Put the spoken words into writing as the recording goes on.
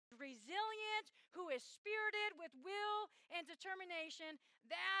diligent, who is spirited with will and determination.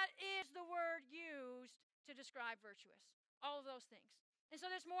 That is the word used to describe virtuous. All of those things. And so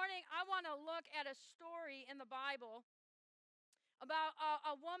this morning, I want to look at a story in the Bible about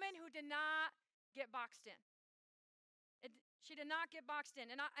a woman who did not get boxed in. She did not get boxed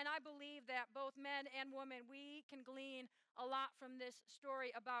in. And I believe that both men and women, we can glean a lot from this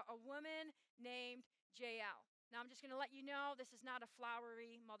story about a woman named Jael. Now, I'm just going to let you know this is not a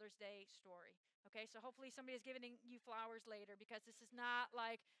flowery Mother's Day story. Okay, so hopefully somebody is giving you flowers later, because this is not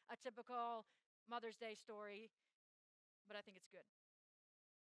like a typical Mother's Day story, but I think it's good.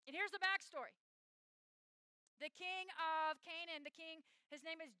 And here's the backstory. The king of Canaan, his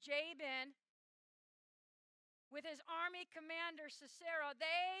name is Jabin, with his army commander Sisera,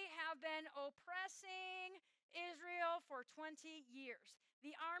 they have been oppressing Israel for 20 years.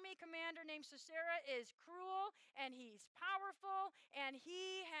 The army commander named Sisera is cruel, and he's powerful, and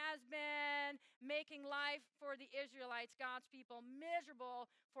he has been making life for the Israelites, God's people,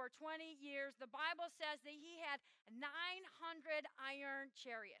 miserable for 20 years. The Bible says that he had 900 iron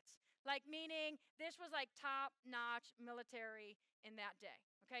chariots, like meaning this was like top-notch military in that day.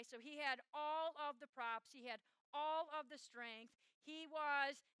 Okay, so he had all of the props. He had all of the strength. He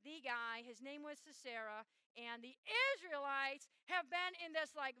was the guy. His name was Sisera. And the Israelites have been in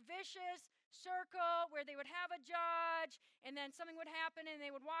this like vicious circle where they would have a judge, and then something would happen and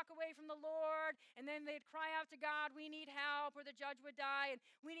they would walk away from the Lord, and then they'd cry out to God, we need help, or the judge would die and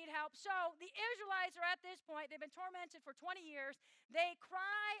we need help. So the Israelites are at this point. They've been tormented for 20 years. They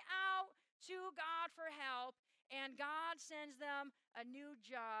cry out to God for help, and God sends them a new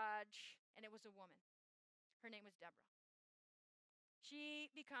judge, and it was a woman. Her name was Deborah. She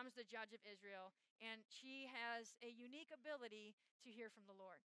becomes the judge of Israel, and she has a unique ability to hear from the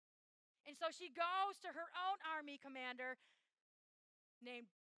Lord. And so she goes to her own army commander named,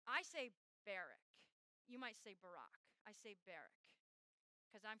 I say Barak. You might say Barak. I say Barak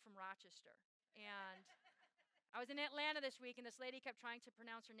because I'm from Rochester. And I was in Atlanta this week, and this lady kept trying to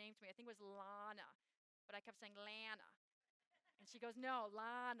pronounce her name to me. I think it was Lana, but I kept saying Lana. And she goes, no,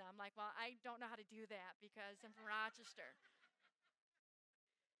 Lana. I'm like, well, I don't know how to do that because I'm from Rochester.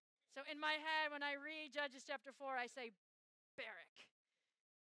 So in my head, when I read Judges chapter 4, I say Barak.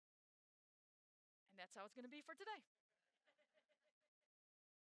 And that's how it's going to be for today.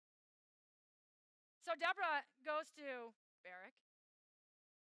 So Deborah goes to Barak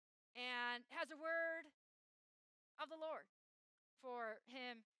and has a word of the Lord for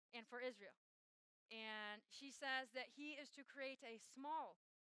him and for Israel. And she says that he is to create a small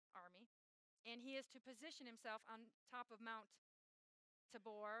army, and he is to position himself on top of Mount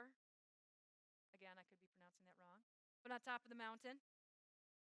Tabor. Again, I could be pronouncing that wrong, but on top of the mountain.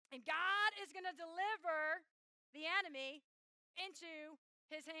 And God is going to deliver the enemy into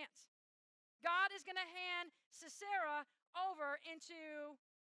his hands. God is going to hand Sisera over into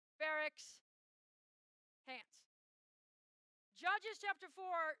Barak's hands. Judges chapter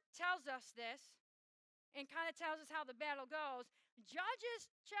 4 tells us this and kind of tells us how the battle goes.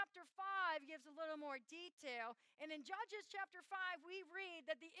 Judges chapter 5 gives a little more detail. And in Judges chapter 5, we read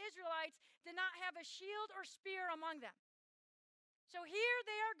that the Israelites did not have a shield or spear among them. So here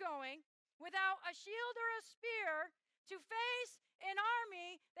they are going without a shield or a spear to face an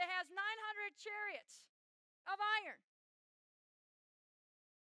army that has 900 chariots of iron.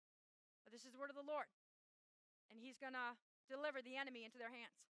 But this is the word of the Lord, and he's going to deliver the enemy into their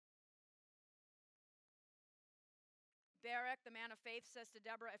hands. Barak, the man of faith, says to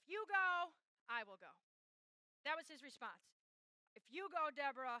Deborah, if you go, I will go. That was his response. If you go,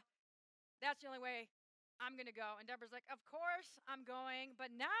 Deborah, that's the only way I'm going to go. And Deborah's like, of course I'm going.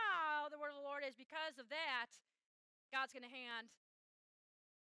 But now the word of the Lord is because of that, God's going to hand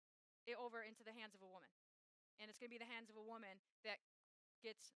it over into the hands of a woman. And it's going to be the hands of a woman that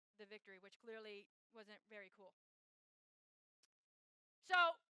gets the victory, which clearly wasn't very cool.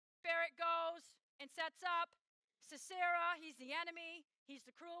 So Barak goes and sets up Sisera. He's the enemy. He's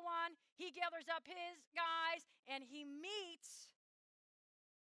the cruel one. He gathers up his guys, and he meets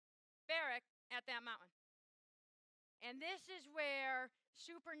Barak at that mountain. And this is where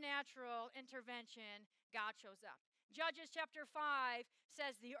supernatural intervention, God shows up. Judges chapter 5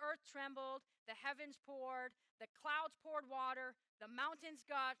 says the earth trembled, the heavens poured, the clouds poured water, the mountains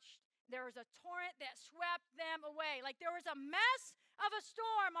gushed. There was a torrent that swept them away. Like there was a mess of a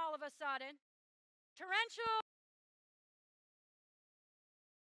storm all of a sudden. Torrential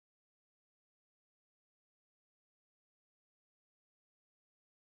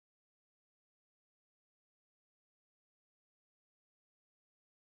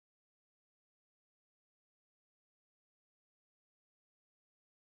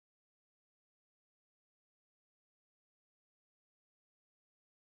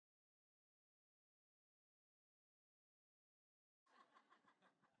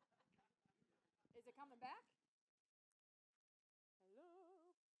back?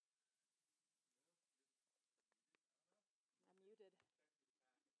 Hello? I'm muted.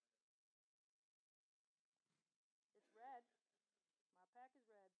 It's red. My pack is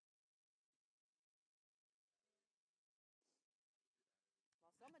red.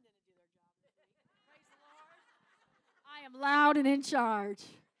 Well, someone didn't do their job this week. Praise the Lord. I am loud and in charge.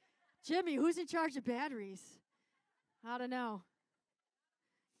 Jimmy, who's in charge of batteries? I don't know.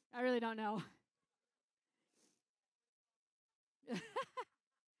 I really don't know.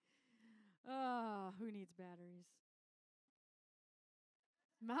 Oh, who needs batteries?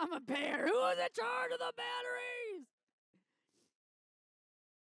 Mama Bear, who's in charge of the batteries?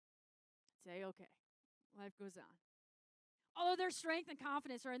 Say, okay, life goes on. Although their strength and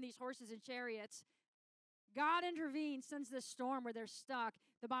confidence are in these horses and chariots, God intervenes, sends this storm where they're stuck.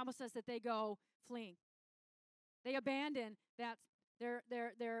 The Bible says that they go fleeing. They abandon their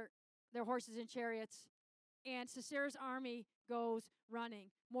horses and chariots, and Sisera's army goes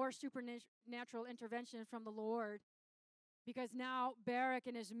running. More supernatural intervention from the Lord, because now Barak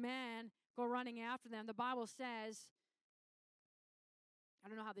and his men go running after them. The Bible says, I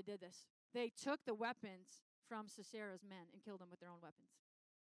don't know how they did this. They took the weapons from Sisera's men and killed them with their own weapons.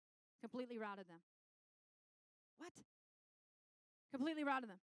 Completely routed them. What? Completely routed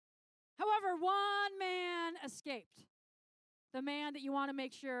them. However, one man escaped. The man that you want to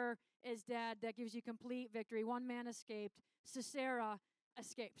make sure is dead, that gives you complete victory. One man escaped. Sisera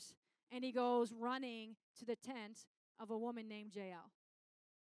escapes. And he goes running to the tent of a woman named Jael.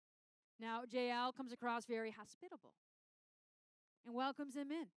 Now, Jael comes across very hospitable and welcomes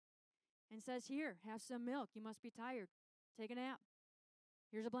him in and says, here, have some milk. You must be tired. Take a nap.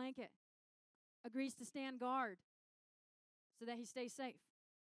 Here's a blanket. Agrees to stand guard so that he stays safe.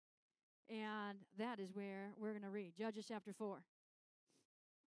 And that is where we're going to read Judges chapter 4.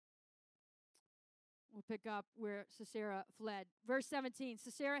 We'll pick up where Sisera fled. Verse 17,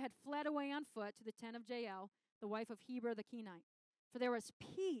 Sisera had fled away on foot to the tent of Jael, the wife of Heber the Kenite. For there was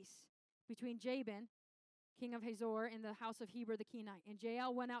peace between Jabin, king of Hazor, and the house of Heber the Kenite. And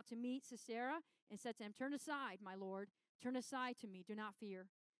Jael went out to meet Sisera and said to him, turn aside, my lord. Turn aside to me. Do not fear.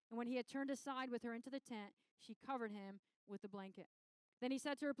 And when he had turned aside with her into the tent, she covered him with the blanket. Then he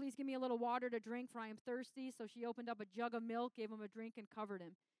said to her, please give me a little water to drink, for I am thirsty. So she opened up a jug of milk, gave him a drink, and covered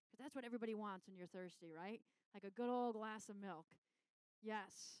him. Because that's what everybody wants when you're thirsty, right? Like a good old glass of milk.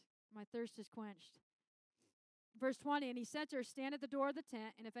 Yes, my thirst is quenched. Verse 20, and he said to her, stand at the door of the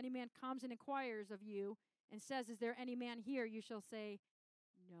tent, and if any man comes and inquires of you and says, is there any man here? You shall say,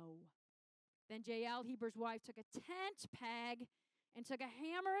 no. Then Jael, Heber's wife, took a tent peg and took a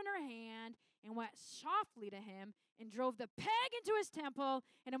hammer in her hand and went softly to him and drove the peg into his temple,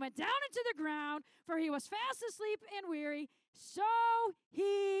 and it went down into the ground, for he was fast asleep and weary. So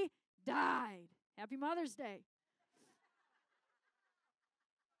he died. Happy Mother's Day.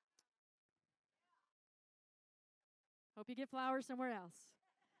 Hope you get flowers somewhere else.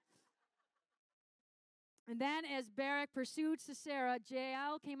 And then as Barak pursued Sisera,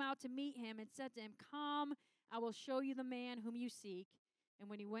 Jael came out to meet him and said to him, come, I will show you the man whom you seek. And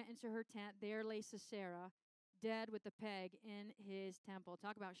when he went into her tent, there lay Sisera, dead with the peg in his temple.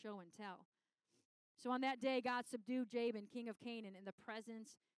 Talk about show and tell. So on that day, God subdued Jabin, king of Canaan, in the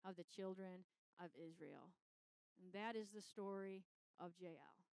presence of the children of Israel. And that is the story of Jael.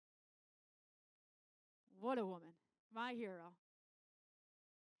 What a woman. My hero.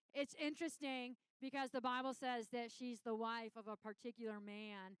 It's interesting because the Bible says that she's the wife of a particular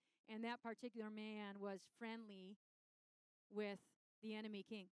man, and that particular man was friendly with the enemy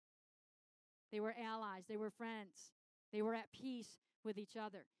king. They were allies. They were friends. They were at peace with each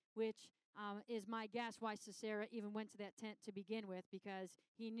other, which is my guess why Sisera even went to that tent to begin with, because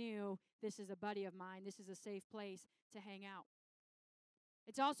he knew this is a buddy of mine. This is a safe place to hang out.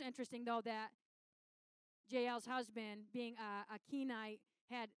 It's also interesting, though, that Jael's husband, being a Kenite,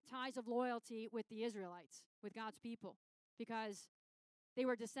 had ties of loyalty with the Israelites, with God's people, because they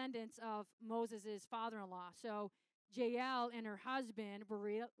were descendants of Moses' father-in-law. So Jael and her husband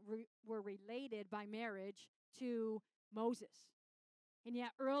were related by marriage to Moses. And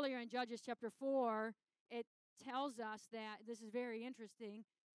yet earlier in Judges chapter 4, it tells us that, this is very interesting,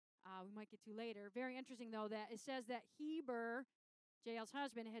 we might get to later, very interesting though, that it says that Heber, Jael's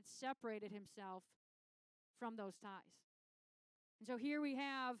husband, had separated himself from those ties. And so here we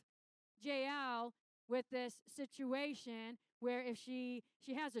have Jael with this situation where if she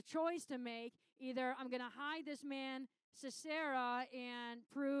has a choice to make, either I'm going to hide this man Sisera and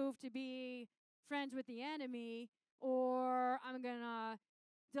prove to be friends with the enemy, or I'm going to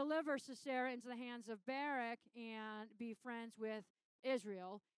deliver Sisera into the hands of Barak and be friends with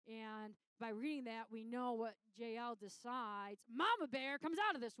Israel. And by reading that, we know what Jael decides. Mama bear comes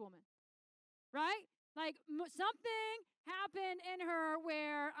out of this woman, right? Like something happened in her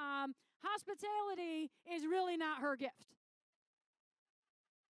where hospitality is really not her gift.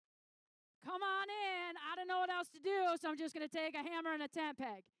 Come on in. I don't know what else to do, so I'm just going to take a hammer and a tent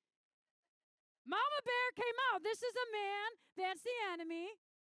peg. Mama bear came out. This is a man. That's the enemy.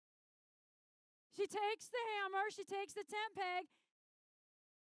 She takes the hammer. She takes the tent peg.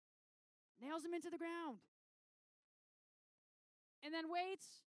 Nails him into the ground. And then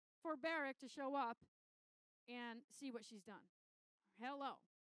waits for Barak to show up and see what she's done. Hello.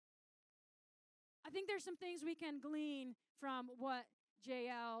 I think there's some things we can glean from what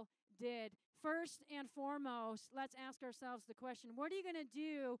Jael did. First and foremost, let's ask ourselves the question, what are you going to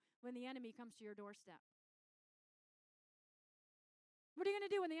do when the enemy comes to your doorstep? What are you going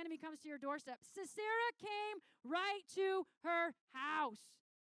to do when the enemy comes to your doorstep? Sisera came right to her house,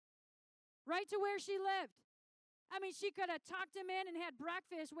 right to where she lived. I mean, she could have tucked him in and had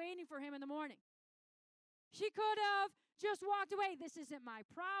breakfast waiting for him in the morning. She could have just walked away. This isn't my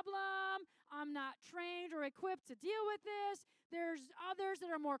problem. I'm not trained or equipped to deal with this. There's others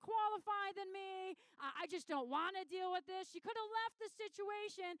that are more qualified than me. I just don't want to deal with this. She could have left the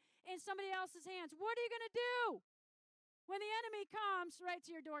situation in somebody else's hands. What are you going to do when the enemy comes right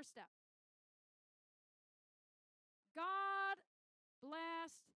to your doorstep? God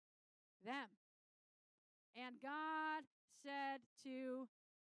blessed them. And God said to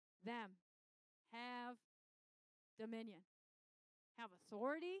them, have dominion, have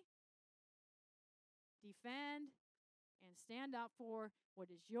authority, defend, and stand up for what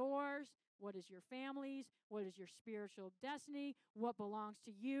is yours, what is your family's, what is your spiritual destiny, what belongs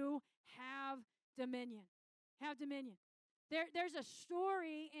to you. Have dominion. Have dominion. There's a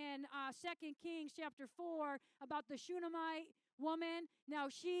story in 2 Kings chapter 4 about the Shunammite woman. Now,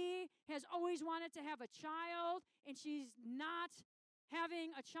 she has always wanted to have a child, and she's not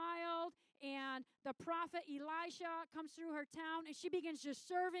having a child. And the prophet Elisha comes through her town, and she begins just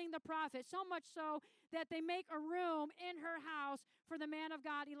serving the prophet, so much so that they make a room in her house for the man of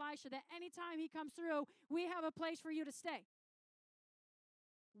God, Elisha, that anytime he comes through, we have a place for you to stay.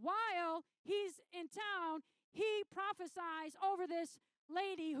 While he's in town, he prophesies over this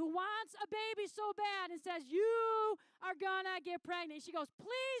lady who wants a baby so bad and says, you are going to get pregnant. She goes,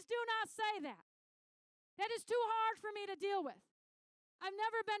 please do not say that. That is too hard for me to deal with. I've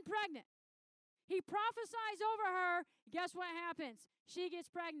never been pregnant. He prophesies over her. Guess what happens? She gets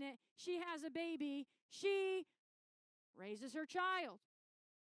pregnant. She has a baby. She raises her child.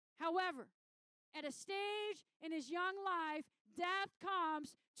 However, at a stage in his young life, death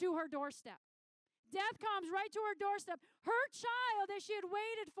comes to her doorstep. Death comes right to her doorstep. Her child that she had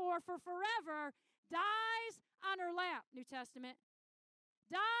waited for forever dies on her lap, New Testament.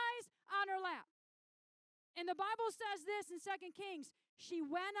 Dies on her lap. And the Bible says this in 2 Kings. She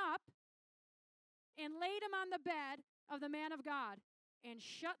went up and laid him on the bed of the man of God and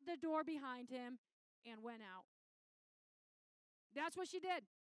shut the door behind him and went out. That's what she did.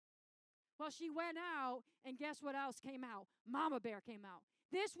 Well, she went out, and guess what else came out? Mama Bear came out.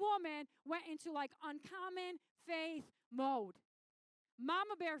 This woman went into like uncommon faith mode.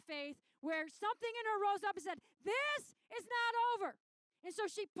 Mama Bear faith, where something in her rose up and said, this is not over. And so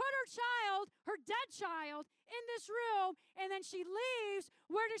she put her child, her dead child, in this room, and then she leaves.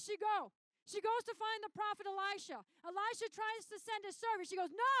 Where does she go? She goes to find the prophet Elisha. Elisha tries to send a servant. She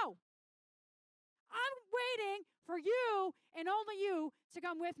goes, no, I'm waiting for you and only you to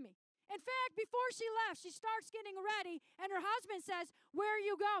come with me. In fact, before she left, she starts getting ready, and her husband says, where are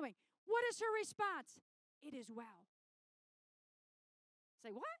you going? What is her response? It is well.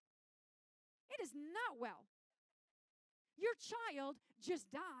 Say, what? It is not well. Your child just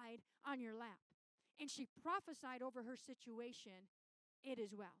died on your lap. And she prophesied over her situation, it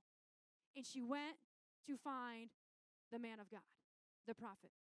is well. And she went to find the man of God, the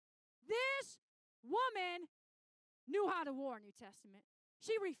prophet. This woman knew how to war, New Testament.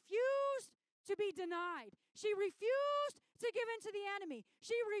 She refused to be denied. She refused to give in to the enemy.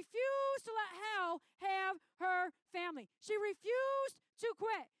 She refused to let hell have her family. She refused to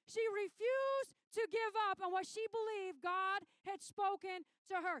quit. She refused to give up on what she believed God had spoken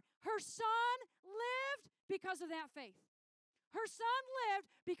to her. Her son lived because of that faith. Her son lived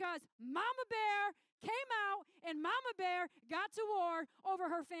because Mama Bear came out and Mama Bear got to war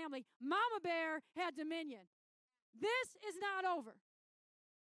over her family. Mama Bear had dominion. This is not over.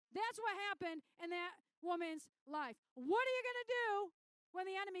 That's what happened in that woman's life. What are you going to do when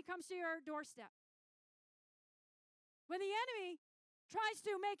the enemy comes to your doorstep? When the enemy tries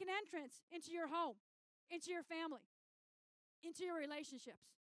to make an entrance into your home, into your family. into your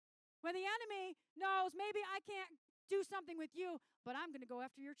relationships. When the enemy knows maybe I can't do something with you, but I'm going to go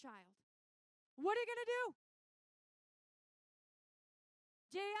after your child. What are you going to do?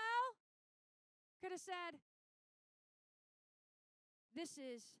 Jael could have said, this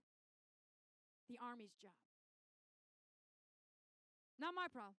is the army's job. Not my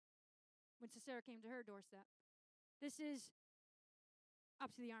problem. When Sisera came to her doorstep, this is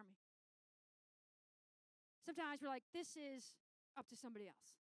up to the army. Sometimes we're like, this is up to somebody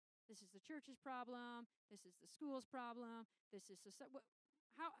else. This is the church's problem. This is the school's problem. This is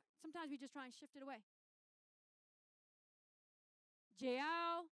how. Sometimes we just try and shift it away.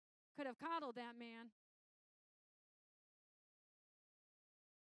 Jael could have coddled that man,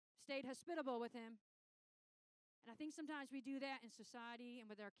 stayed hospitable with him. And I think sometimes we do that in society and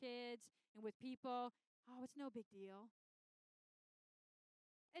with our kids and with people. Oh, it's no big deal.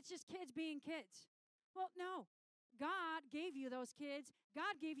 It's just kids being kids. Well, no. God gave you those kids.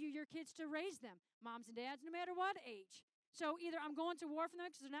 God gave you your kids to raise them, moms and dads, no matter what age. So either I'm going to war for them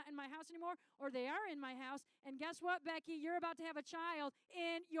because they're not in my house anymore, or they are in my house. And guess what, Becky? You're about to have a child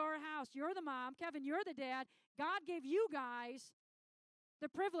in your house. You're the mom. Kevin, you're the dad. God gave you guys the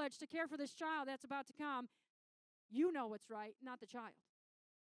privilege to care for this child that's about to come. You know what's right, not the child.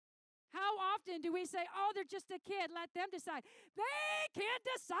 How often do we say, oh, they're just a kid, let them decide? They can't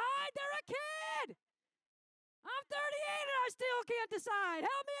decide, they're a kid. I'm 38 and I still can't decide.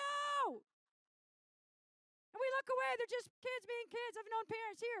 Help me out. And we look away, they're just kids being kids. I've known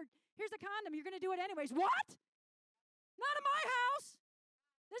parents, here's a condom, you're going to do it anyways. What? Not in my house.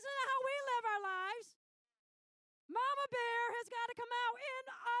 This isn't how we live our lives. Mama Bear has got to come out in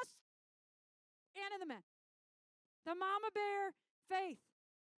us and in the men. The Mama Bear faith.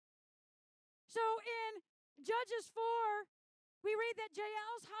 So in Judges 4, we read that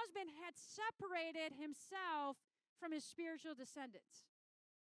Jael's husband had separated himself from his spiritual descendants.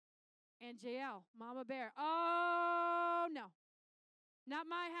 And Jael, Mama Bear, oh no, not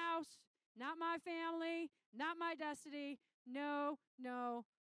my house, not my family, not my destiny. No, no,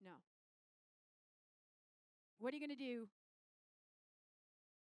 no. What are you going to do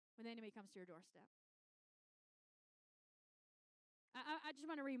when the enemy comes to your doorstep? I just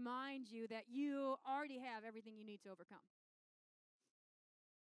want to remind you that you already have everything you need to overcome.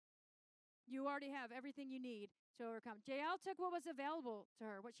 You already have everything you need to overcome. Jael took what was available to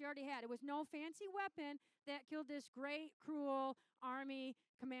her, what she already had. It was no fancy weapon that killed this great, cruel army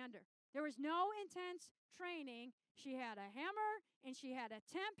commander. There was no intense training. She had a hammer, and she had a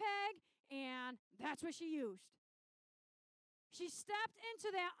tent peg, and that's what she used. She stepped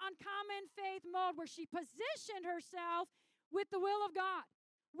into that uncommon faith mode where she positioned herself with the will of God.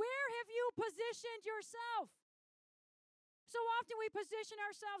 Where have you positioned yourself? So often we position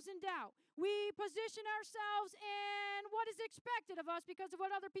ourselves in doubt. We position ourselves in what is expected of us because of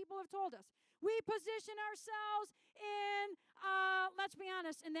what other people have told us. We position ourselves in, let's be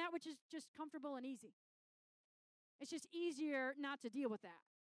honest, in that which is just comfortable and easy. It's just easier not to deal with that.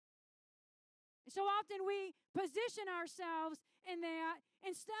 And so often we position ourselves in that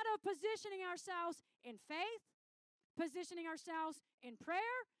instead of positioning ourselves in faith, positioning ourselves in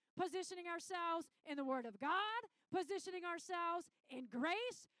prayer, positioning ourselves in the Word of God, positioning ourselves in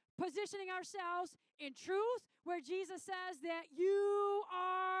grace, positioning ourselves in truth, where Jesus says that you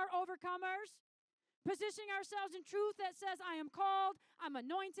are overcomers, positioning ourselves in truth that says I am called, I'm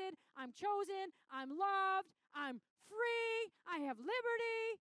anointed, I'm chosen, I'm loved, I'm free, I have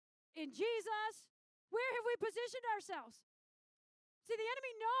liberty in Jesus. Where have we positioned ourselves? See, the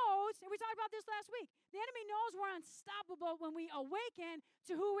enemy knows, and we talked about this last week, the enemy knows we're unstoppable when we awaken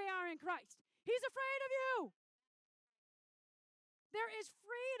to who we are in Christ. He's afraid of you. There is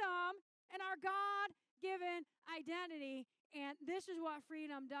freedom in our God-given identity, and this is what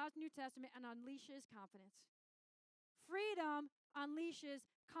freedom does in the New Testament and unleashes confidence. Freedom unleashes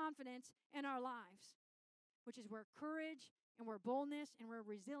confidence in our lives, which is where courage and where boldness and where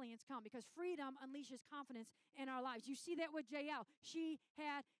resilience come, because freedom unleashes confidence in our lives. You see that with Jael. She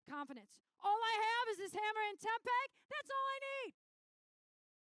had confidence. All I have is this hammer and tent peg. That's all I need.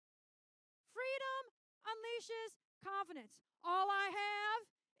 Freedom unleashes confidence. All I have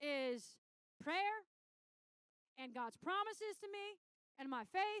is prayer and God's promises to me and my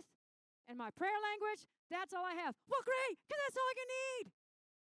faith and my prayer language. That's all I have. Well, great, because that's all I can need.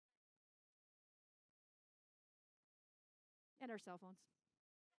 And our cell phones.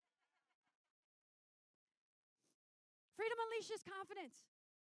 Freedom unleashes confidence.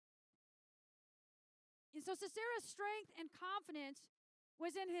 And so Sisera's strength and confidence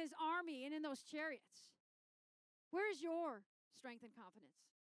was in his army and in those chariots. Where is your strength and confidence?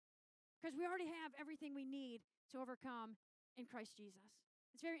 Because we already have everything we need to overcome in Christ Jesus.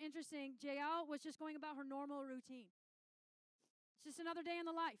 It's very interesting. Jael was just going about her normal routine. It's just another day in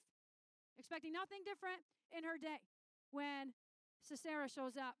the life, expecting nothing different in her day when Sisera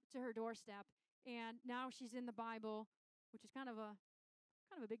shows up to her doorstep, and now she's in the Bible, which is kind of a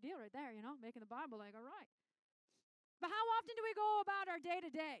big deal right there, making the Bible like, all right. But how often do we go about our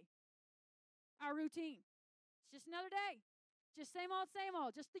day-to-day, our routine? It's just another day. Just same old,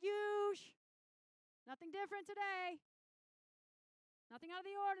 just the usual. Nothing different today. Nothing out of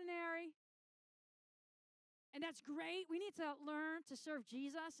the ordinary. And that's great. We need to learn to serve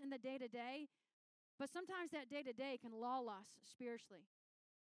Jesus in the day-to-day. But sometimes that day-to-day can lull us spiritually.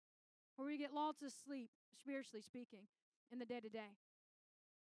 Or we get lulled to sleep, spiritually speaking, in the day-to-day.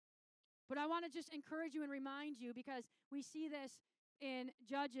 But I want to just encourage you and remind you, because we see this in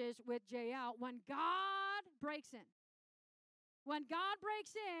Judges with Jael, when God breaks in. When God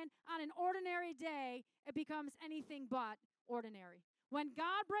breaks in on an ordinary day, it becomes anything but ordinary. When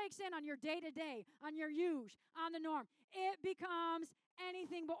God breaks in on your day-to-day, on your use, on the norm, it becomes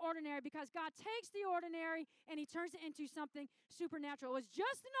anything but ordinary, because God takes the ordinary and he turns it into something supernatural. It was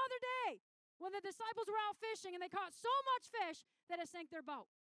just another day when the disciples were out fishing and they caught so much fish that it sank their boat.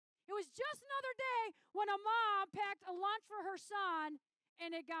 It was just another day when a mom packed a lunch for her son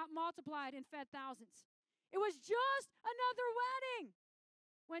and it got multiplied and fed thousands. It was just another wedding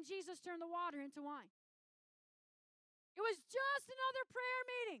when Jesus turned the water into wine. It was just another prayer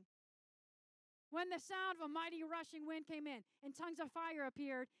meeting when the sound of a mighty rushing wind came in and tongues of fire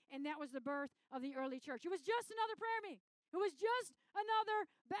appeared, and that was the birth of the early church. It was just another prayer meeting. It was just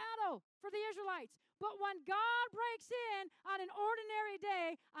another battle for the Israelites. But when God breaks in on an ordinary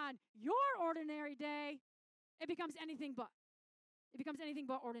day, on your ordinary day, it becomes anything but. It becomes anything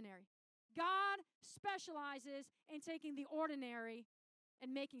but ordinary. God specializes in taking the ordinary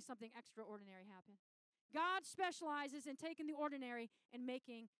and making something extraordinary happen. God specializes in taking the ordinary and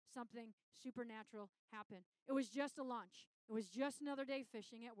making something supernatural happen. It was just a lunch. It was just another day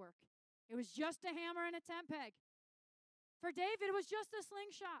fishing at work. It was just a hammer and a tent peg. For David, it was just a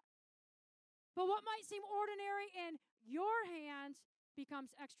slingshot. But what might seem ordinary in your hands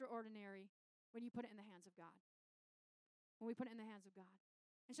becomes extraordinary when you put it in the hands of God. When we put it in the hands of God.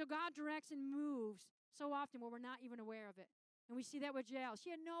 And so God directs and moves so often where we're not even aware of it. And we see that with Jael.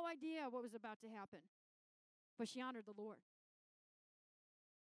 She had no idea what was about to happen, but she honored the Lord.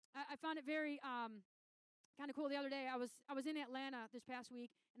 I found it very kind of cool. The other day, I was in Atlanta this past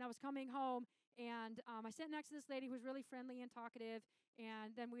week, and I was coming home, and I sat next to this lady who was really friendly and talkative.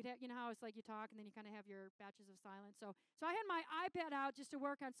 And then we'd have, how it's like you talk, and then you kind of have your batches of silence. So I had my iPad out just to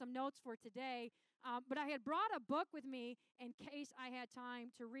work on some notes for today. But I had brought a book with me in case I had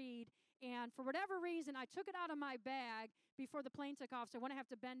time to read. And for whatever reason, I took it out of my bag before the plane took off. So I want to have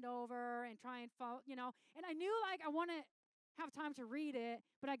to bend over and try and follow, And I knew, I want to have time to read it,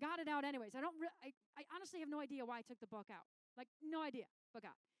 but I got it out anyways. I honestly have no idea why I took the book out. No idea. Book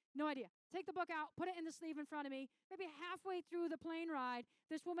out. No idea. Take the book out, put it in the sleeve in front of me. Maybe halfway through the plane ride,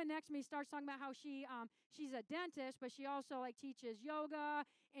 this woman next to me starts talking about how she's a dentist, but she also teaches yoga.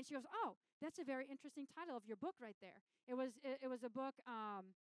 And she goes, "Oh, that's a very interesting title of your book right there." It was a book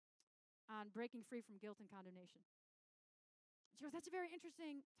on breaking free from guilt and condemnation. She goes, "That's a very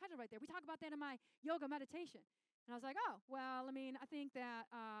interesting title right there. We talk about that in my yoga meditation." And I was like, "Oh, well, I think that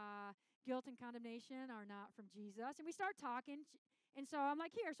guilt and condemnation are not from Jesus." And we start talking. And so I'm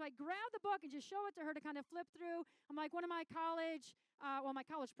like, "Here." So I grab the book and just show it to her to kind of flip through. I'm like, one of my college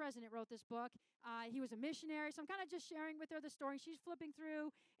president wrote this book. He was a missionary. So I'm kind of just sharing with her the story. She's flipping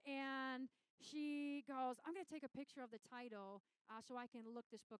through, and she goes, "I'm going to take a picture of the title so I can look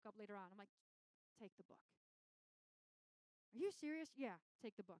this book up later on." I'm like, "Take the book." "Are you serious?" "Yeah,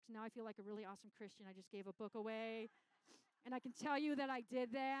 take the book." So now I feel like a really awesome Christian. I just gave a book away. And I can tell you that I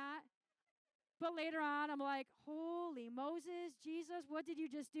did that. But later on, I'm like, "Holy Moses, Jesus, what did you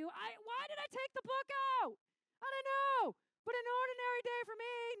just do? Why did I take the book out? I don't know. But an ordinary day for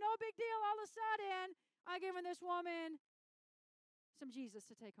me, no big deal. All of a sudden, I given this woman some Jesus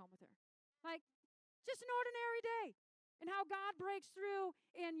to take home with her. Just an ordinary day. And how God breaks through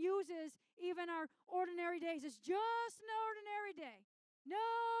and uses even our ordinary days. It's just an ordinary day.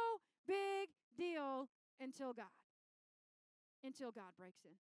 No big deal until God breaks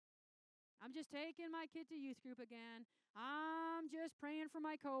in. I'm just taking my kid to youth group again. I'm just praying for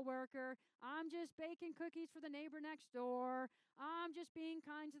my coworker. I'm just baking cookies for the neighbor next door. I'm just being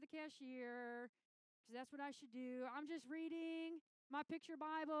kind to the cashier because that's what I should do. I'm just reading my picture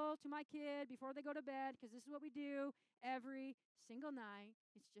Bible to my kid before they go to bed because this is what we do every single night.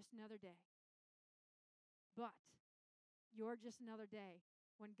 It's just another day. But your just another day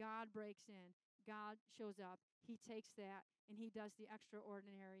when God breaks in, God shows up. He takes that and he does the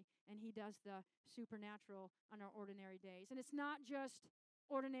extraordinary and he does the supernatural on our ordinary days. And it's not just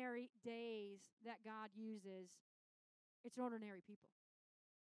ordinary days that God uses, it's ordinary people.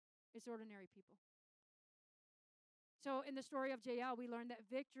 It's ordinary people. So in the story of Jael, we learned that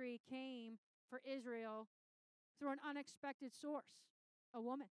victory came for Israel through an unexpected source, a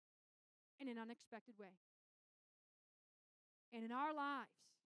woman, in an unexpected way. And in our lives,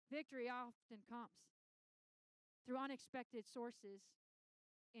 victory often comes through unexpected sources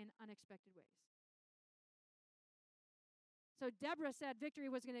in unexpected ways. So Deborah said victory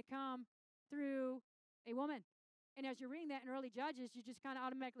was going to come through a woman. And as you're reading that in early Judges, you just kind of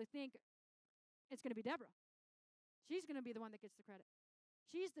automatically think it's going to be Deborah. She's going to be the one that gets the credit.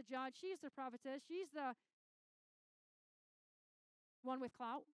 She's the judge. She's the prophetess. She's the one with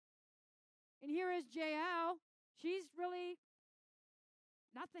clout. And here is Jael. She's really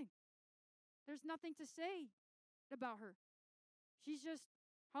nothing. There's nothing to say about her. She's just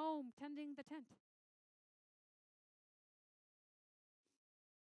home tending the tent.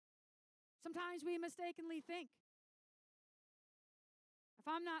 Sometimes we mistakenly think, if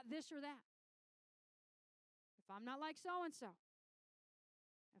I'm not this or that, if I'm not like so-and-so,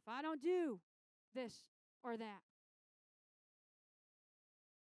 if I don't do this or that.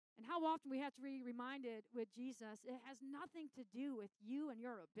 And how often we have to be reminded with Jesus, it has nothing to do with you and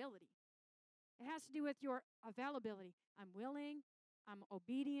your ability. It has to do with your availability. I'm willing, I'm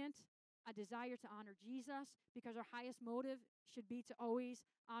obedient, I desire to honor Jesus because our highest motive should be to always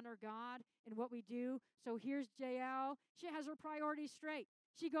honor God in what we do. So here's Jael. She has her priorities straight.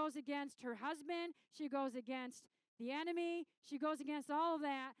 She goes against her husband. She goes against the enemy. She goes against all of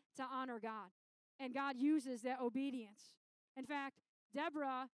that to honor God. And God uses that obedience. In fact,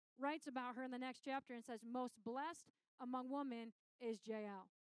 Deborah writes about her in the next chapter and says, most blessed among women is Jael.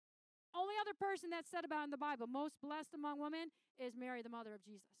 Only other person that's said about in the Bible, most blessed among women, is Mary, the mother of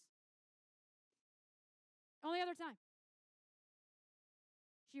Jesus. Only other time.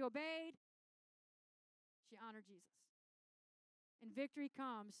 She obeyed. She honored Jesus. And victory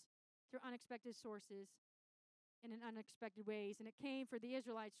comes through unexpected sources and in unexpected ways. And it came for the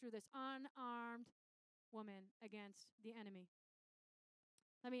Israelites through this unarmed woman against the enemy.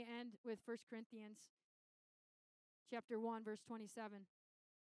 Let me end with 1 Corinthians chapter 1, verse 27.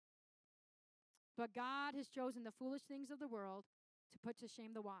 But God has chosen the foolish things of the world to put to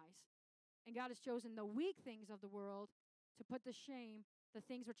shame the wise. And God has chosen the weak things of the world to put to shame the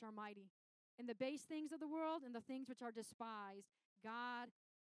things which are mighty. And the base things of the world and the things which are despised, God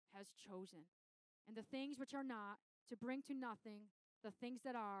has chosen. And the things which are not, to bring to nothing the things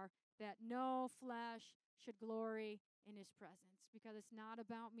that are, that no flesh should glory in his presence. Because it's not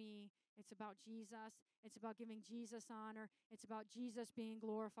about me. It's about Jesus. It's about giving Jesus honor. It's about Jesus being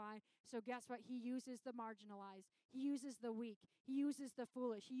glorified. So guess what? He uses the marginalized. He uses the weak. He uses the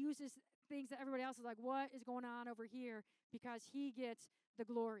foolish. He uses things that everybody else is like, what is going on over here? Because he gets the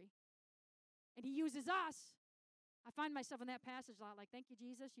glory. And he uses us. I find myself in that passage a lot like, thank you,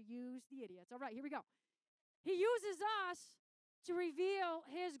 Jesus, you used the idiots. All right, here we go. He uses us to reveal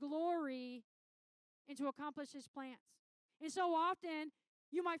his glory and to accomplish his plans. And so often,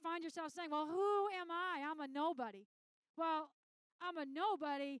 you might find yourself saying, well, who am I? I'm a nobody. Well, I'm a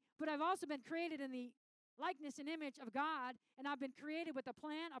nobody, but I've also been created in the likeness and image of God, and I've been created with a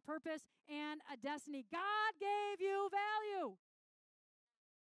plan, a purpose, and a destiny. God gave you value.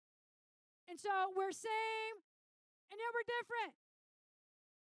 And so we're same, and yet we're different.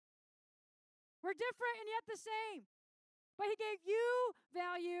 We're different and yet the same. But he gave you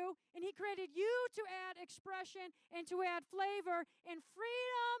value, and he created you to add expression and to add flavor. And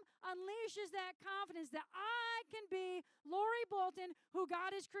freedom unleashes that confidence that I can be Laurie Bolton, who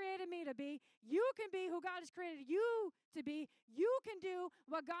God has created me to be. You can be who God has created you to be. You can do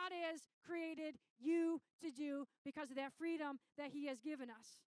what God has created you to do because of that freedom that he has given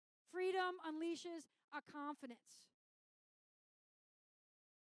us. Freedom unleashes a confidence.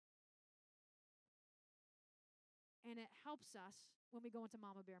 And it helps us when we go into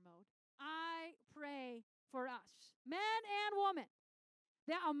mama bear mode. I pray for us, men and women,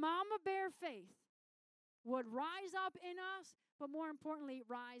 that a mama bear faith would rise up in us, but more importantly,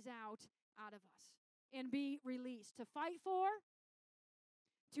 rise out of us and be released to fight for,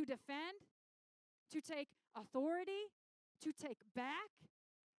 to defend, to take authority, to take back,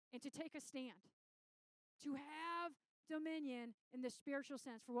 and to take a stand. To have dominion in the spiritual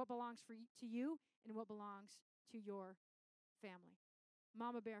sense for what belongs to you and what belongs to your family.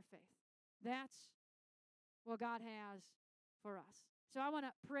 Mama bear faith. That's what God has for us. So I want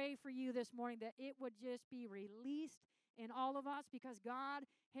to pray for you this morning that it would just be released in all of us because God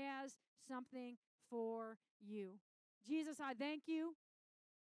has something for you. Jesus, I thank you.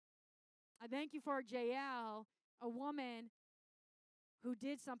 I thank you for Jael, a woman who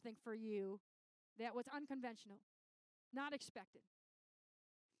did something for you that was unconventional, not expected.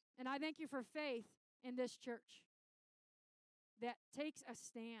 And I thank you for faith in this church that takes a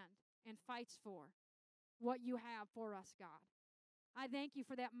stand and fights for what you have for us, God. I thank you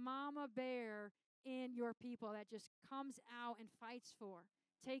for that mama bear in your people that just comes out and fights for,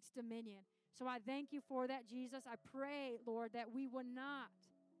 takes dominion. So I thank you for that, Jesus. I pray, Lord, that we will not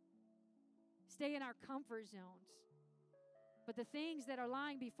stay in our comfort zones, but the things that are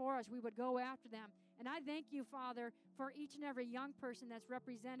lying before us, we would go after them. And I thank you, Father, for each and every young person that's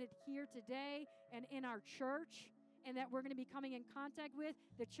represented here today and in our church, and that we're going to be coming in contact with,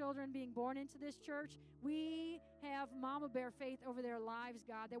 the children being born into this church. We have mama bear faith over their lives,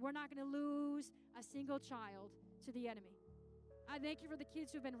 God, that we're not going to lose a single child to the enemy. I thank you for the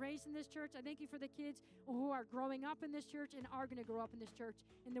kids who've been raised in this church. I thank you for the kids who are growing up in this church and are going to grow up in this church.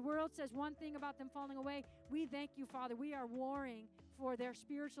 And the world says one thing about them falling away. We thank you, Father. We are warring for their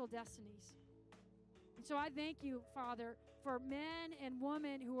spiritual destinies. And so I thank you, Father, for men and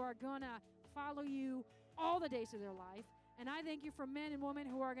women who are going to follow you all the days of their life. And I thank you for men and women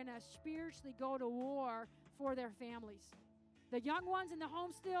who are going to spiritually go to war for their families. The young ones in the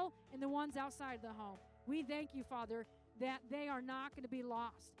home still and the ones outside of the home. We thank you, Father, that they are not going to be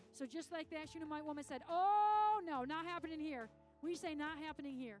lost. So just like that Shunammite woman said, oh, no, not happening here. We say not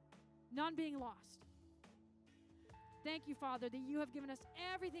happening here. None being lost. Thank you, Father, that you have given us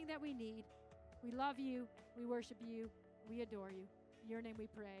everything that we need. We love you. We worship you. We adore you. In your name we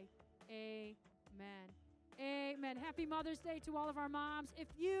pray. Amen. Amen. Happy Mother's Day to all of our moms. If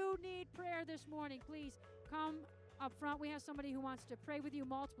you need prayer this morning, please come up front. We have somebody who wants to pray with you,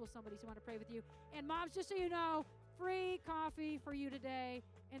 multiple somebodies who want to pray with you. And moms, just so you know, free coffee for you today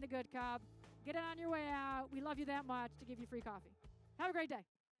in the Good Cup. Get it on your way out. We love you that much to give you free coffee. Have a great day.